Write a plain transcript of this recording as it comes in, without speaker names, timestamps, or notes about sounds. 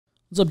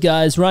What's up,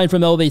 guys? Ryan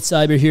from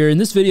elevatecyber here. In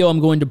this video, I'm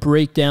going to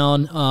break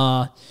down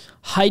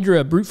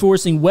Hydra brute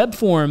forcing web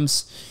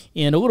forms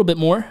and a little bit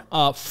more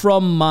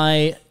from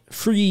my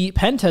free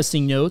pen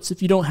testing notes.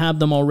 If you don't have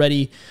them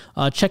already,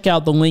 check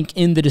out the link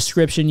in the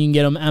description. You can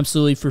get them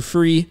absolutely for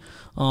free.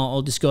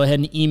 I'll just go ahead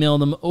and email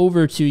them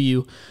over to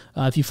you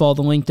if you follow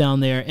the link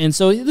down there. And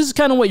so this is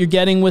kind of what you're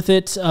getting with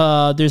it.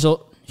 There's a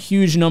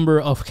huge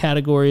number of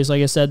categories.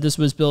 Like I said, this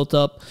was built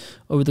up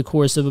over the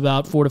course of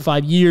about 4 to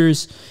 5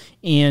 years.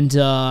 And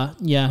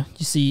yeah,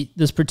 you see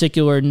this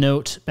particular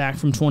note back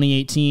from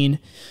 2018.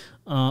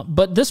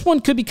 But this one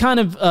could be kind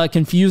of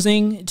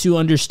confusing to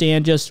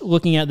understand just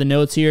looking at the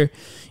notes here.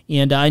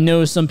 And I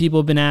know some people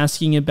have been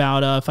asking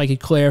about if I could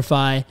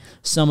clarify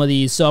some of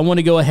these. So I want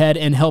to go ahead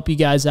and help you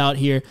guys out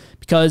here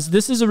because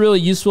this is a really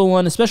useful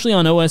one, especially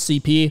on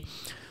OSCP.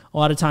 A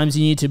lot of times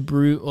you need to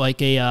brute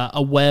like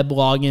a web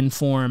login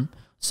form.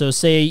 So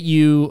say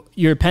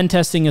you're pen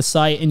testing a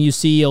site and you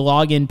see a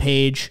login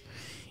page,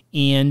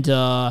 and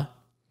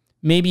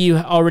maybe you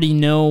already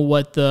know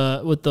what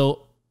the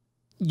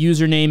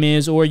username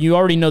is, or you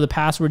already know the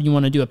password. You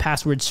want to do a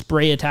password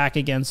spray attack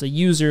against a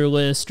user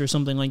list or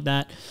something like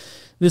that.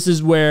 This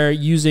is where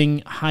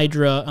using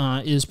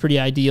Hydra is pretty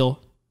ideal.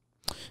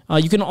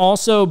 You can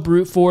also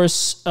brute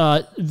force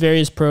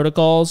various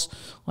protocols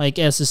like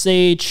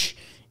SSH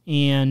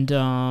and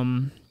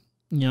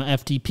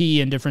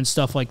FTP and different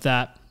stuff like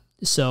that.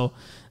 So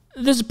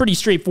this is pretty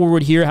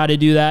straightforward here how to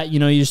do that. You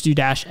just do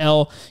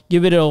 -L,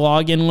 give it a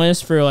login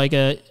list for like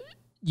a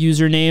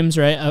usernames,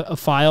 right? A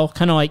file,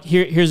 kind of like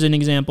here's an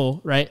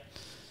example, right?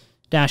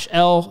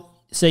 -L,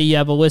 say you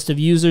have a list of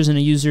users in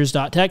a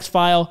users.txt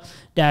file,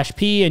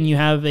 -P, and you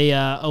have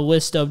a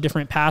list of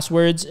different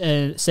passwords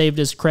saved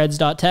as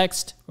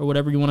creds.txt or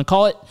whatever you want to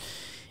call it.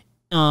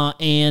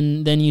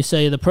 And then you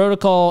say the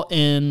protocol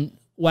and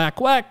whack,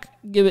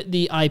 give it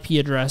the IP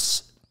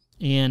address.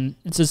 And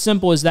it's as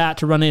simple as that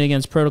to run it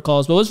against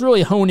protocols. But let's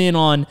really hone in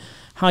on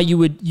how you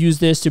would use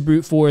this to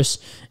brute force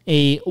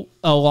a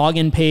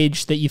login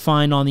page that you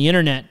find on the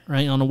internet,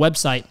 right, on a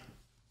website.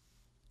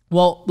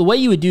 Well, the way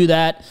you would do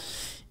that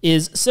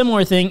is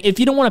similar thing. If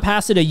you don't want to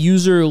pass it a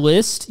user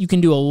list, you can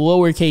do a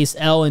lowercase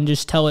l and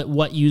just tell it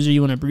what user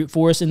you want to brute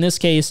force. In this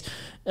case,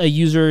 a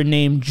user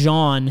named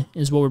John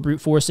is what we're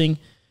brute forcing.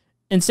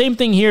 And same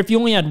thing here, if you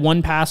only had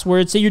one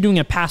password, say you're doing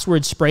a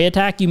password spray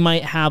attack, you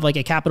might have like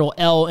a capital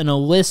L and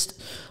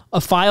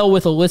a file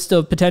with a list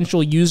of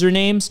potential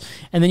usernames,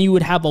 and then you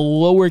would have a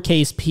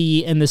lowercase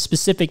p and the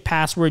specific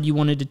password you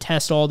wanted to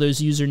test all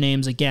those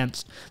usernames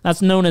against.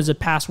 That's known as a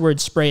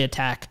password spray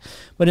attack.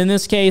 But in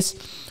this case,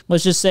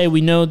 let's just say we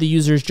know the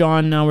user is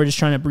John, now we're just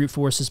trying to brute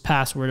force his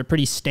password, a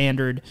pretty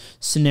standard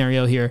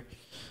scenario here.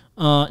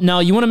 Now,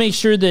 you want to make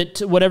sure that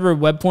whatever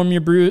web form you're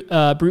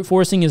brute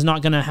forcing is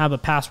not going to have a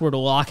password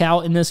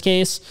lockout in this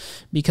case,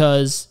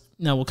 because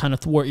that will kind of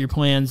thwart your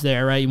plans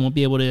there, right? You won't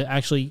be able to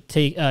actually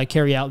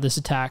carry out this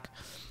attack.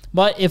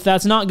 But if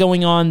that's not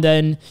going on,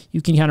 then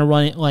you can kind of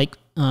run it like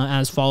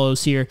as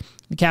follows here.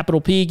 The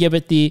capital P, give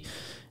it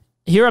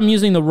here I'm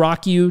using the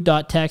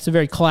rocku.txt, a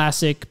very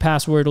classic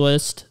password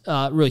list,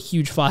 really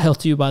huge file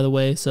too, by the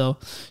way. So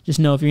just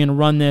know if you're going to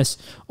run this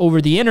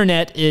over the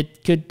internet,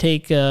 it could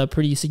take a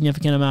pretty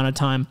significant amount of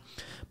time.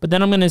 But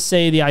then I'm going to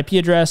say the IP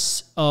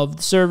address of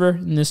the server.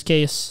 In this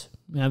case,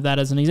 we have that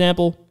as an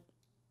example.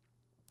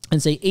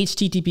 And say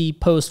HTTP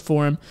post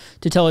form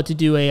to tell it to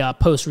do a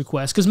post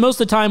request. Because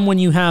most of the time when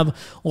you have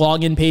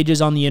login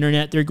pages on the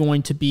internet, they're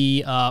going to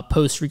be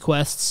post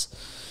requests.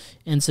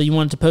 And so you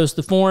want it to post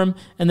the form,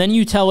 and then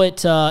you tell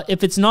it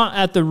if it's not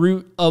at the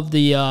root of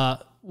the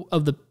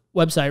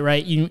website,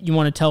 right? You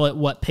want to tell it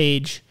what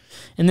page.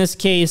 In this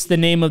case, the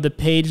name of the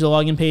page, the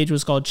login page,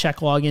 was called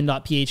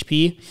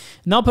checklogin.php.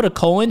 And I'll put a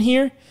colon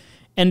here,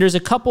 and there's a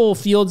couple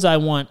fields I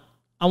want.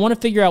 I want to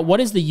figure out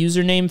what is the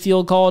username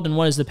field called and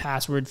what is the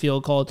password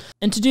field called.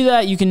 And to do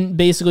that, you can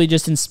basically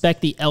just inspect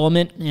the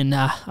element. And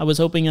I was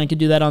hoping I could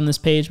do that on this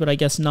page, but I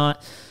guess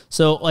not.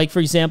 So like,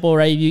 for example,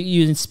 right,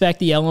 you inspect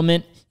the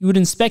element. You would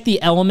inspect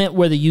the element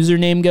where the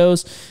username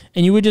goes,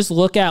 and you would just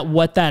look at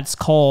what that's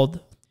called.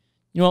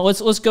 You know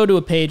what, let's go to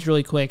a page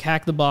really quick.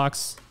 Hack the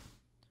box,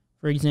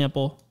 for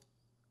example,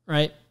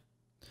 right?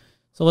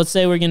 So let's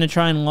say we're going to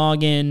try and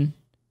log in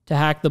to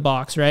hack the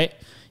box, right?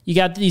 You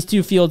got these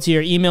two fields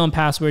here, email and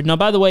password. Now,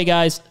 by the way,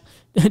 guys,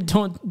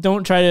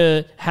 don't try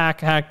to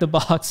hack the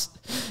box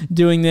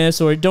doing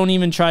this, or don't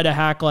even try to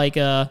hack like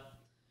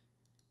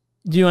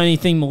do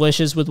anything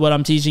malicious with what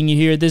I'm teaching you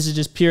here. This is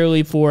just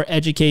purely for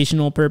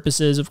educational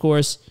purposes, of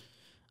course.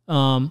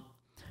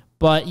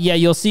 But yeah,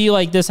 you'll see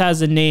like this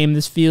has a name,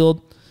 this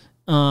field.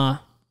 Yeah,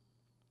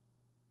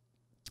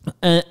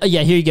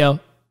 here you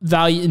go.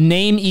 Value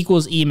name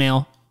equals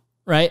email,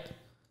 right?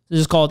 This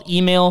is called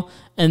email.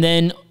 And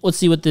then let's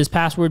see what this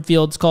password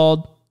field's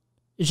called.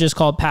 It's just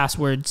called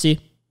password, see?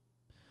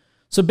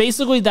 So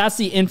basically that's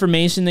the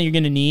information that you're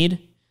going to need.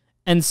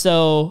 And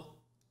so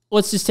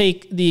let's just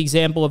take the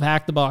example of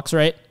hack the box,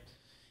 right?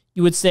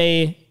 You would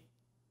say,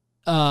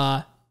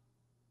 instead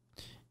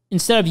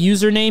of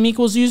username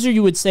equals user,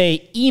 you would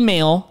say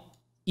email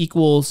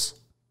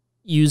equals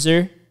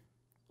user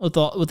with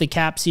the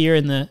caps here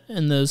and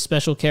the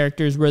special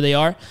characters where they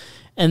are,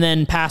 and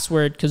then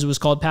password, because it was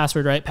called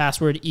password, right?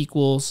 Password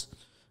equals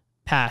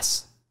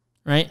pass,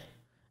 right?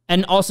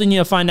 And also you need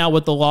to find out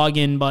what the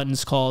login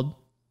button's called.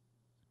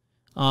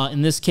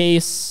 In this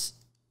case,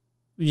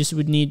 we just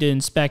would need to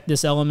inspect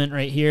this element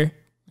right here.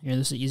 Here,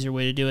 this is an easier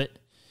way to do it.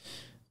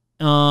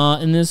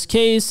 In this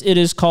case, it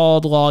is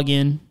called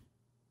login.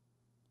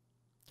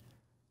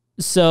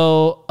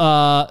 So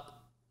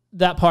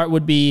that part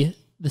would be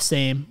the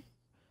same.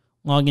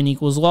 Login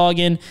equals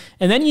login.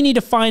 And then you need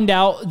to find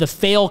out the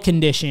fail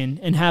condition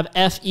and have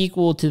F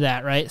equal to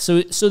that, right?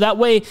 So that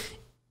way,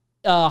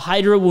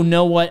 Hydra will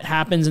know what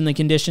happens in the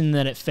condition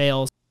that it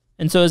fails.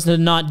 And so as to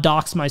not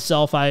dox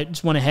myself, I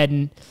just went ahead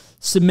and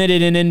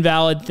submitted an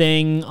invalid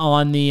thing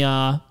on the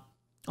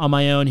on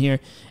my own here.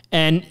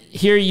 And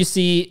here you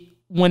see,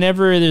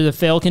 whenever there's a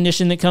fail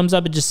condition that comes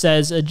up, it just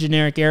says a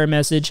generic error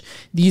message.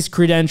 These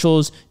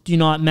credentials do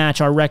not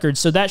match our records.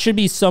 So that should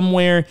be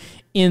somewhere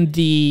in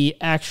the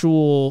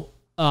actual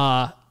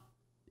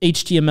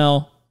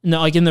HTML,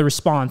 like in the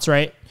response,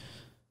 right?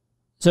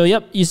 So,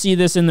 yep, you see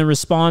this in the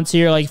response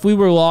here. Like if we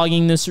were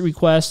logging this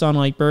request on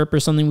like Burp or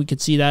something, we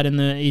could see that in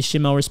the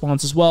HTML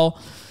response as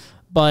well.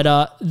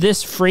 But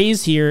this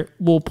phrase here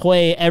will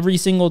play every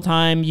single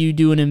time you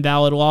do an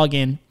invalid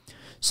login.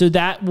 So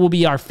that will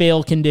be our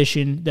fail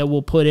condition that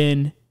we'll put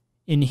in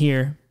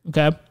here,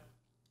 okay?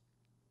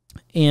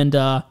 And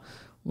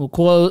we'll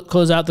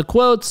close out the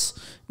quotes.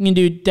 We can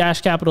do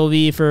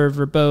 -V for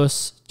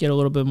verbose, get a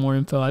little bit more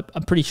info.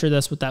 I'm pretty sure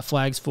that's what that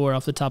flag's for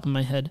off the top of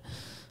my head.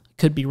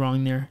 Could be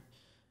wrong there.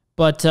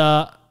 But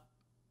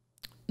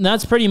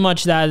that's pretty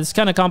much that. It's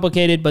kind of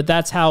complicated, but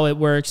that's how it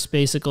works,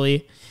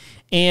 basically.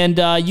 And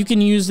you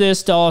can use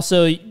this to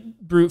also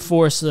brute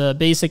force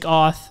basic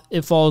auth.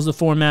 It follows the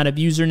format of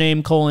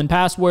username,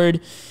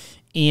 :password.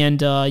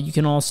 And you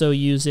can also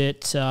use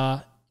it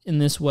in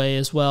this way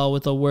as well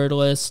with a word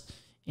list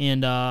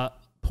and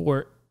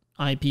port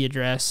IP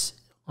address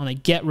on a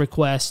GET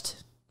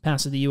request,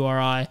 pass it the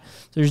URI.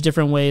 So there's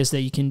different ways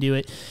that you can do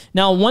it.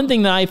 Now, one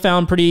thing that I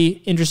found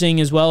pretty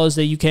interesting as well is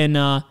that you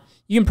can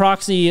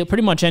proxy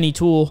pretty much any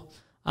tool.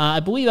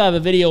 I believe I have a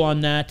video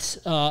on that.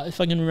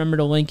 If I can remember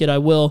to link it, I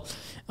will.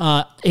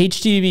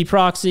 HTTP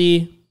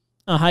proxy,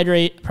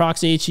 Hydra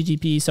proxy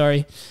HTTP,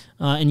 sorry.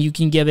 And you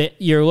can give it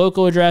your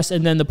local address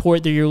and then the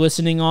port that you're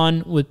listening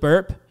on with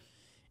Burp.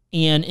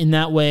 And in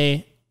that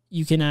way,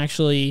 you can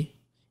actually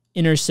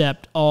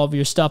intercept all of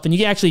your stuff. And you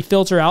can actually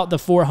filter out the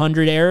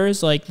 400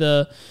 errors, like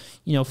the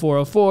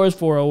 404s,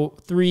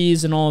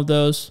 403s, and all of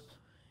those.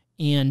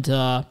 And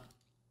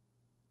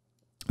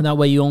that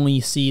way you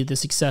only see the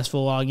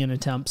successful login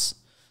attempts.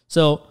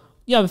 So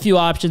you have a few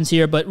options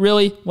here, but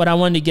really what I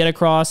wanted to get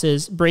across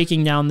is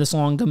breaking down this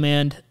long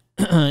command.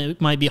 It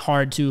might be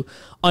hard to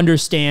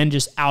understand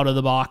just out of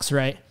the box,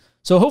 right?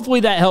 So hopefully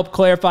that helped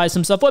clarify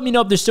some stuff. Let me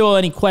know if there's still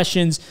any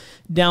questions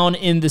down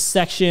in the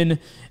section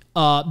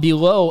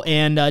below,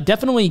 and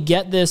definitely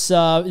get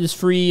this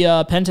free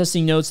pen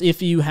testing notes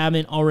if you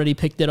haven't already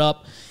picked it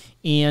up.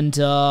 And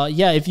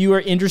yeah, if you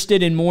are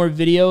interested in more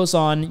videos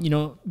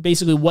on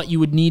basically what you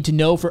would need to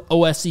know for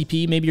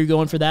OSCP, maybe you're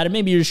going for that, and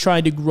maybe you're just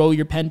trying to grow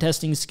your pen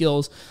testing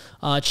skills,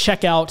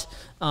 check out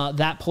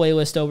that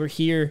playlist over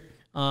here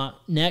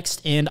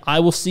next, and I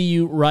will see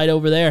you right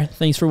over there.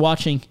 Thanks for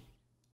watching.